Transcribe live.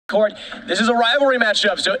court. This is a rivalry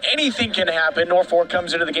matchup, so anything can happen. Norfolk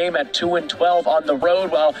comes into the game at 2-12 on the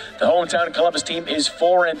road, while the hometown Columbus team is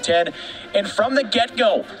 4-10. And from the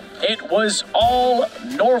get-go, it was all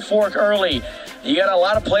Norfolk early. You got a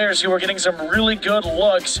lot of players who were getting some really good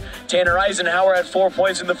looks. Tanner Eisenhower had 4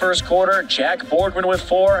 points in the first quarter. Jack Boardman with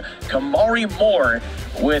 4. Kamari Moore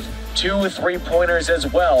with 2 3-pointers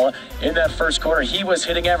as well in that first quarter. He was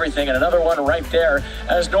hitting everything, and another one right there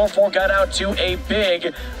as Norfolk got out to a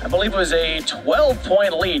big, I believe it was a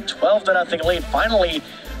 12-point lead, 12-0 lead. Finally,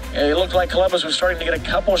 it looked like Columbus was starting to get a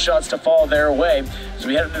couple shots to fall their way. So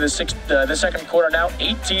we head into the second quarter now,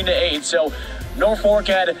 18-8. So Norfolk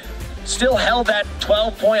had still held that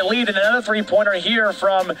 12-point lead, and another 3-pointer here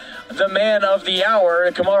from the man of the hour,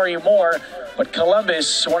 Kamari Moore. But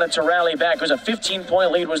Columbus wanted to rally back. It was a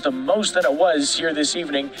 15-point lead, was the most that it was here this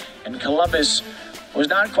evening, and Columbus was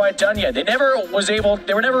not quite done yet. They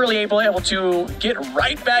were never really able to get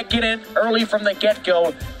right back in it early from the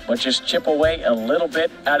get-go, but just chip away a little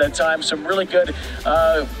bit at a time. Some really good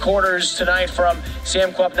quarters tonight from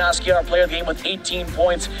Sam Kwapnowski, our player of the game, with 18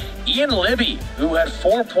 points. Ian Libby, who had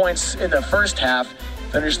 4 points in the first half,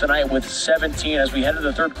 finished the night with 17. As we head to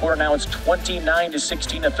the third quarter now, it's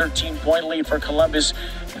 29-16, a 13-point lead for Columbus.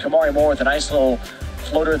 And Kamari Moore with a nice little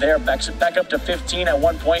floater there, back up to 15 at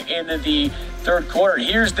one point into the third quarter.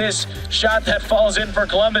 Here's this shot that falls in for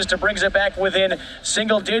Columbus to brings it back within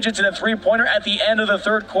single digits, and a 3-pointer at the end of the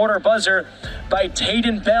third quarter buzzer by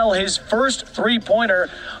Tayden Bell, his first 3-pointer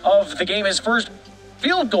of the game, his first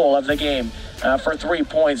field goal of the game for 3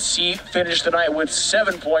 points. He finished the night with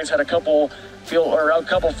 7 points, had a couple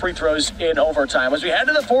free throws in overtime. As we head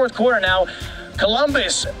to the fourth quarter now,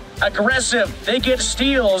 Columbus aggressive. They get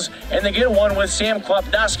steals, and they get one with Sam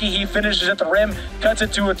Kwapnowski. He finishes at the rim, cuts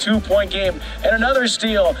it to a 2-point game, and another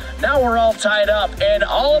steal. Now we're all tied up, and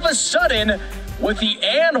all of a sudden, with the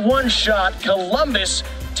and one shot, Columbus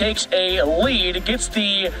takes a lead, gets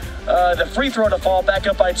the free throw to fall back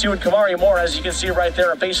up by 2, and Kamari Moore, as you can see right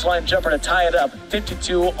there, a baseline jumper to tie it up,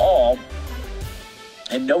 52 all.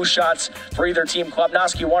 And no shots for either team.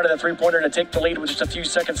 Kwapnowski wanted a 3-pointer to take the lead with just a few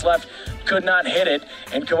seconds left. Could not hit it.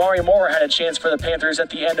 And Kamari Moore had a chance for the Panthers at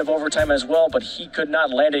the end of overtime as well, but he could not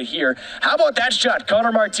land it here. How about that shot?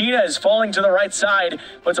 Connor Martinez falling to the right side,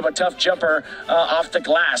 puts up a tough jumper off the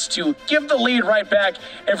glass to give the lead right back.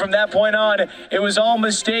 And from that point on, it was all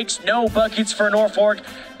mistakes, no buckets for Norfolk.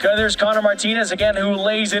 There's Connor Martinez again, who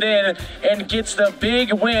lays it in and gets the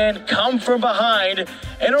big win, come from behind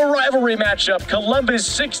in a rivalry matchup. Columbus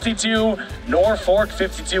 62, Norfolk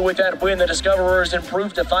 52. With that win, the Discoverers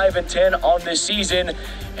improved to 5-10 on this season,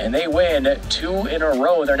 and they win 2 in a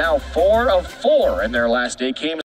row. They're now 4 of 4 in their last 8 games.